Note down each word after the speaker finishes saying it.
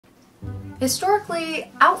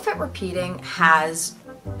Historically, outfit repeating has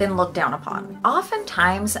been looked down upon,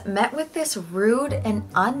 oftentimes met with this rude and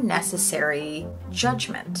unnecessary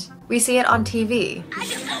judgment. We see it on TV.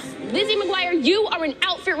 Lizzie McGuire, you are an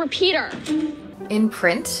outfit repeater. In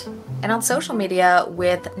print, and on social media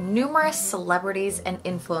with numerous celebrities and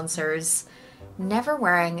influencers never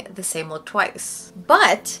wearing the same look twice.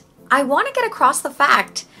 But I want to get across the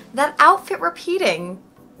fact that outfit repeating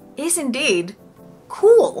is indeed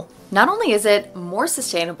cool. Not only is it more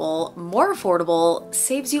sustainable, more affordable,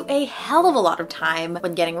 saves you a hell of a lot of time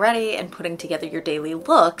when getting ready and putting together your daily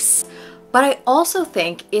looks, but I also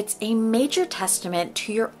think it's a major testament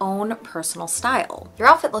to your own personal style. Your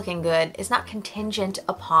outfit looking good is not contingent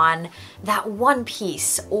upon that one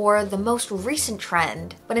piece or the most recent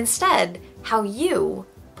trend, but instead how you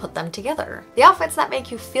put them together. The outfits that make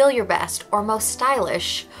you feel your best or most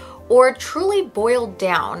stylish, or truly boiled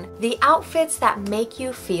down, the outfits that make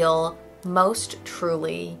you feel most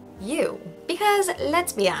truly you. Because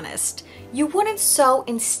let's be honest, you wouldn't so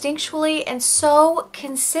instinctually and so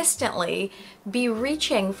consistently be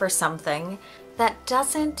reaching for something that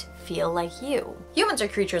doesn't feel like you. Humans are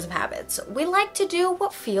creatures of habits. We like to do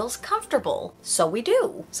what feels comfortable, so we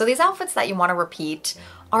do. So these outfits that you want to repeat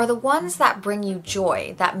are the ones that bring you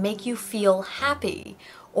joy, that make you feel happy,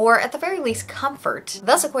 or at the very least comfort,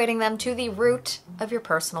 thus equating them to the root of your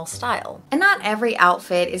personal style. And not every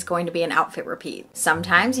outfit is going to be an outfit repeat.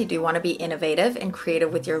 Sometimes you do want to be innovative and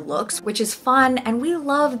creative with your looks, which is fun, and we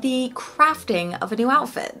love the crafting of a new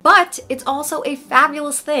outfit. But it's also a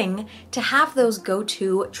fabulous thing to have those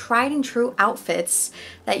go-to tried and true outfits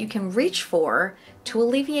that you can reach for to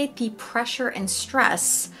alleviate the pressure and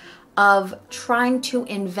stress of trying to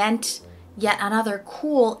invent yet another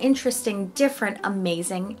cool, interesting, different,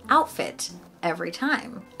 amazing outfit every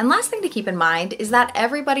time. And last thing to keep in mind is that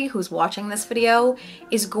everybody who's watching this video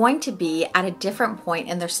is going to be at a different point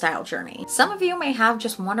in their style journey. Some of you may have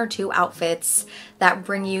just one or two outfits that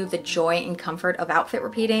bring you the joy and comfort of outfit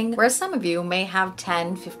repeating, whereas some of you may have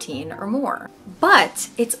 10, 15, or more. But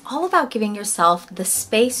it's all about giving yourself the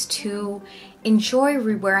space to enjoy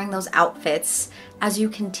re-wearing those outfits as you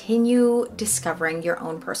continue discovering your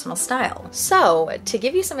own personal style. So, to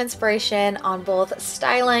give you some inspiration on both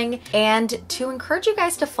styling and to encourage you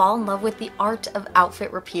guys to fall in love with the art of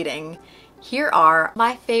outfit repeating, here are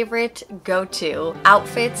my favorite go-to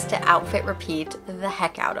outfits to outfit repeat the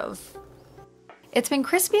heck out of. It's been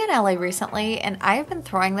crispy in LA recently, and I've been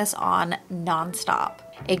throwing this on non-stop.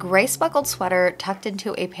 A gray speckled sweater tucked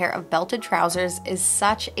into a pair of belted trousers is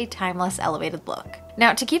such a timeless, elevated look.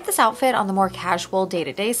 Now, to keep this outfit on the more casual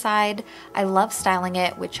day-to-day side, I love styling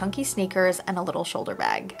it with chunky sneakers and a little shoulder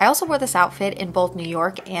bag. I also wore this outfit in both New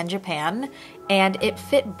York and Japan, and it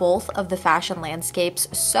fit both of the fashion landscapes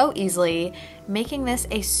so easily, making this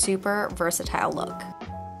a super versatile look.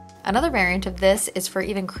 Another variant of this is for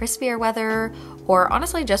even crispier weather, or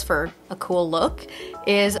honestly just for a cool look,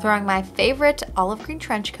 is throwing my favorite olive green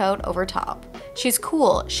trench coat over top. She's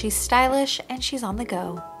cool, she's stylish, and she's on the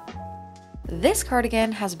go. This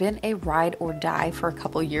cardigan has been a ride or die for a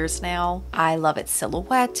couple years now. I love its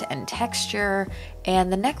silhouette and texture,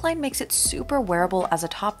 and the neckline makes it super wearable as a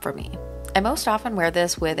top for me. I most often wear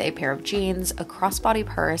this with a pair of jeans, a crossbody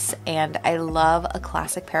purse, and I love a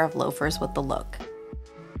classic pair of loafers with the look.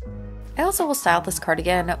 I also will style this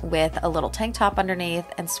cardigan with a little tank top underneath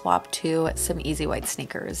and swap to some easy white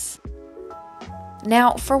sneakers.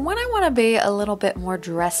 Now, for when I want to be a little bit more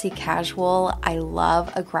dressy casual, I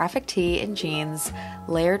love a graphic tee and jeans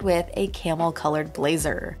layered with a camel colored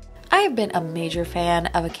blazer. I have been a major fan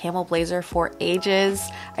of a camel blazer for ages.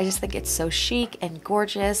 I just think it's so chic and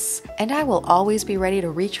gorgeous, and I will always be ready to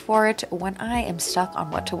reach for it when I am stuck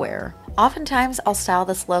on what to wear. Oftentimes, I'll style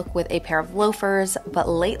this look with a pair of loafers, but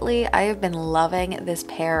lately I have been loving this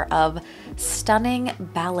pair of stunning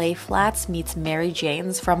ballet flats meets Mary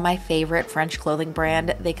Janes from my favorite French clothing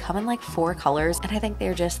brand. They come in like 4 colors, and I think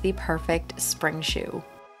they're just the perfect spring shoe.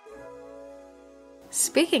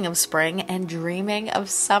 Speaking of spring and dreaming of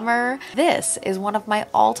summer, this is one of my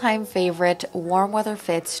all-time favorite warm weather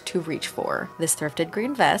fits to reach for. This thrifted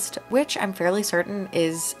green vest, which I'm fairly certain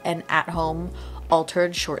is an at-home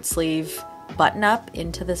altered short sleeve button up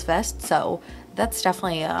into this vest, so that's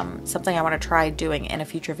definitely something I want to try doing in a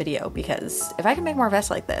future video, because if I can make more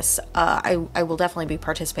vests like this, I will definitely be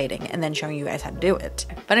participating and then showing you guys how to do it.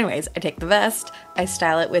 But anyways, I take the vest, I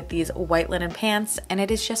style it with these white linen pants, and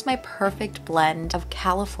it is just my perfect blend of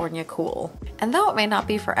California cool. And though it may not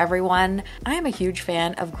be for everyone, I am a huge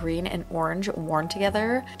fan of green and orange worn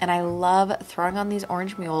together, and I love throwing on these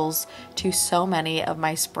orange mules to so many of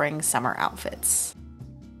my spring summer outfits.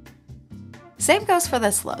 Same goes for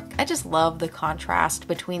this look. I just love the contrast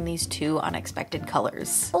between these two unexpected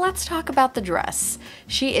colors. Let's talk about the dress.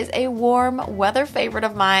 She is a warm weather favorite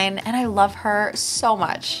of mine and I love her so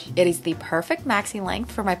much. It is the perfect maxi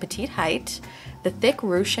length for my petite height. The thick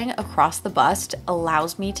ruching across the bust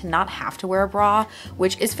allows me to not have to wear a bra,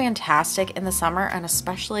 which is fantastic in the summer, and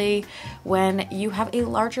especially when you have a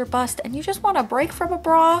larger bust and you just want a break from a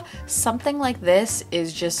bra. Something like this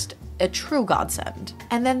is just a true godsend.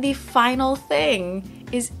 And then the final thing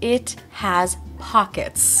is it has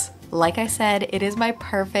pockets. Like I said, it is my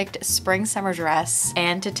perfect spring summer dress,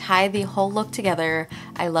 and to tie the whole look together,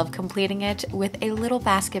 I love completing it with a little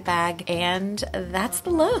basket bag, and that's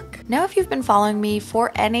the look. Now, if you've been following me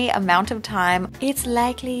for any amount of time, it's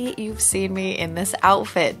likely you've seen me in this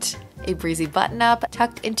outfit. A breezy button-up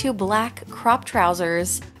tucked into black crop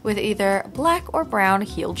trousers with either black or brown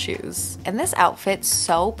heeled shoes. And this outfit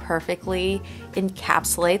so perfectly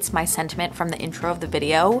encapsulates my sentiment from the intro of the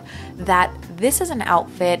video that this is an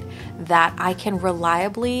outfit that I can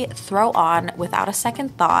reliably throw on without a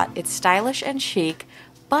second thought. It's stylish and chic,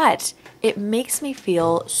 but it makes me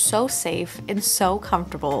feel so safe and so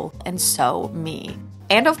comfortable and so me.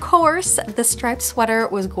 And of course, the striped sweater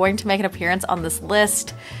was going to make an appearance on this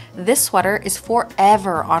list. This sweater is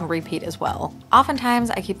forever on repeat as well.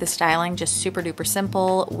 Oftentimes, I keep the styling just super duper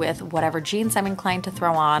simple with whatever jeans I'm inclined to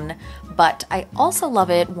throw on, but I also love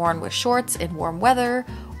it worn with shorts in warm weather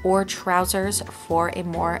or trousers for a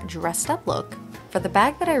more dressed up look. For the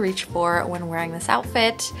bag that I reach for when wearing this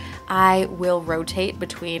outfit, I will rotate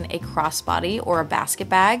between a crossbody or a basket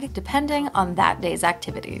bag, depending on that day's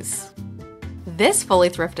activities. This fully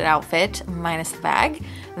thrifted outfit, minus the bag,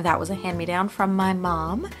 that was a hand-me-down from my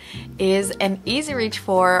mom, is an easy reach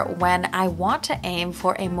for when I want to aim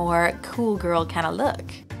for a more cool girl kind of look.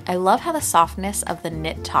 I love how the softness of the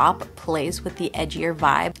knit top plays with the edgier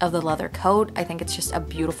vibe of the leather coat. I think it's just a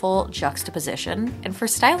beautiful juxtaposition. And for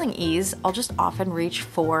styling ease, I'll just often reach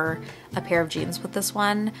for a pair of jeans with this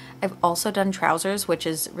one. I've also done trousers, which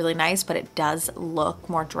is really nice, but it does look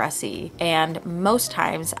more dressy. And most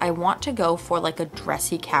times I want to go for like a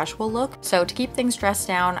dressy casual look. So to keep things dressed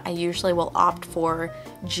down, I usually will opt for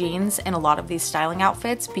jeans in a lot of these styling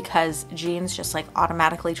outfits because jeans just like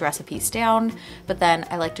automatically dress a piece down, but then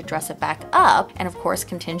I like to dress it back up, and of course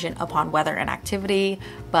contingent upon weather and activity.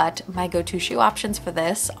 But my go-to shoe options for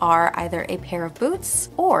this are either a pair of boots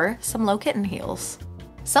or some low kitten heels.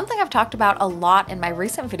 Something I've talked about a lot in my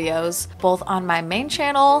recent videos, both on my main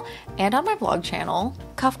channel and on my vlog channel.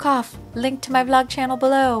 Cough cough, link to my vlog channel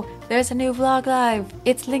below. There's a new vlog live,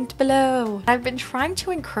 it's linked below. I've been trying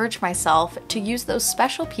to encourage myself to use those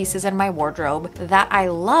special pieces in my wardrobe that I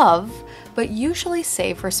love, but usually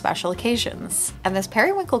save for special occasions. And this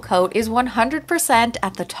periwinkle coat is 100%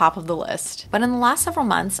 at the top of the list. But in the last several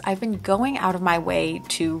months, I've been going out of my way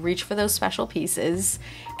to reach for those special pieces,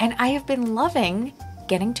 and I have been loving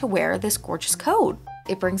getting to wear this gorgeous coat.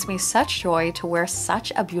 It brings me such joy to wear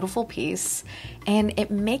such a beautiful piece, and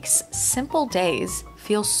it makes simple days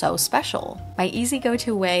feel so special. My easy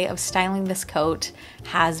go-to way of styling this coat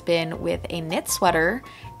has been with a knit sweater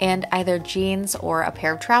and either jeans or a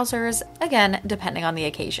pair of trousers, again, depending on the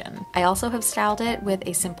occasion. I also have styled it with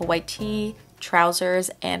a simple white tee, trousers,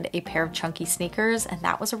 and a pair of chunky sneakers, and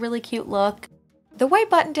that was a really cute look. The white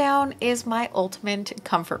button down is my ultimate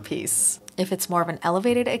comfort piece. If it's more of an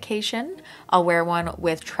elevated occasion, I'll wear one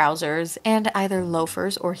with trousers and either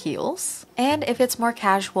loafers or heels. And if it's more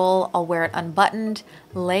casual, I'll wear it unbuttoned,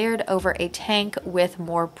 layered over a tank with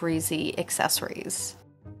more breezy accessories.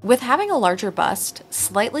 With having a larger bust,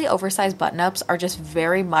 slightly oversized button-ups are just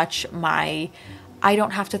very much my I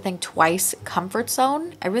don't have to think twice comfort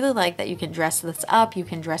zone. I really like that you can dress this up, you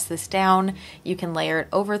can dress this down, you can layer it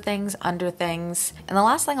over things, under things. And the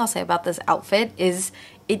last thing I'll say about this outfit is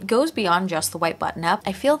it goes beyond just the white button-up.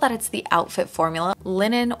 I feel that it's the outfit formula,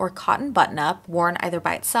 linen or cotton button-up, worn either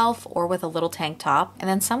by itself or with a little tank top, and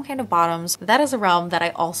then some kind of bottoms. That is a realm that I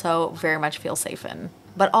also very much feel safe in,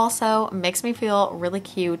 but also makes me feel really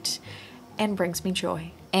cute and brings me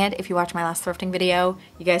joy. And if you watch my last thrifting video,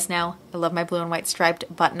 you guys know I love my blue and white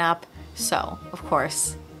striped button-up, so of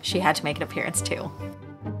course she had to make an appearance too.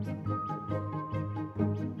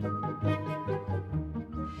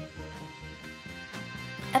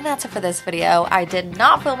 And that's it for this video. I did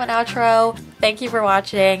not film an outro. Thank you for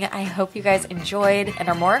watching. I hope you guys enjoyed and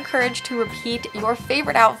are more encouraged to repeat your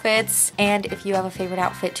favorite outfits. And if you have a favorite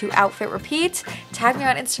outfit to outfit repeat, tag me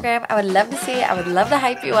on Instagram. I would love to see it. I would love to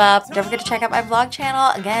hype you up. Don't forget to check out my vlog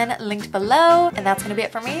channel, again, linked below. And that's gonna be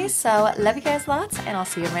it for me. So love you guys lots, and I'll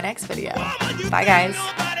see you in my next video. Bye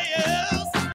guys.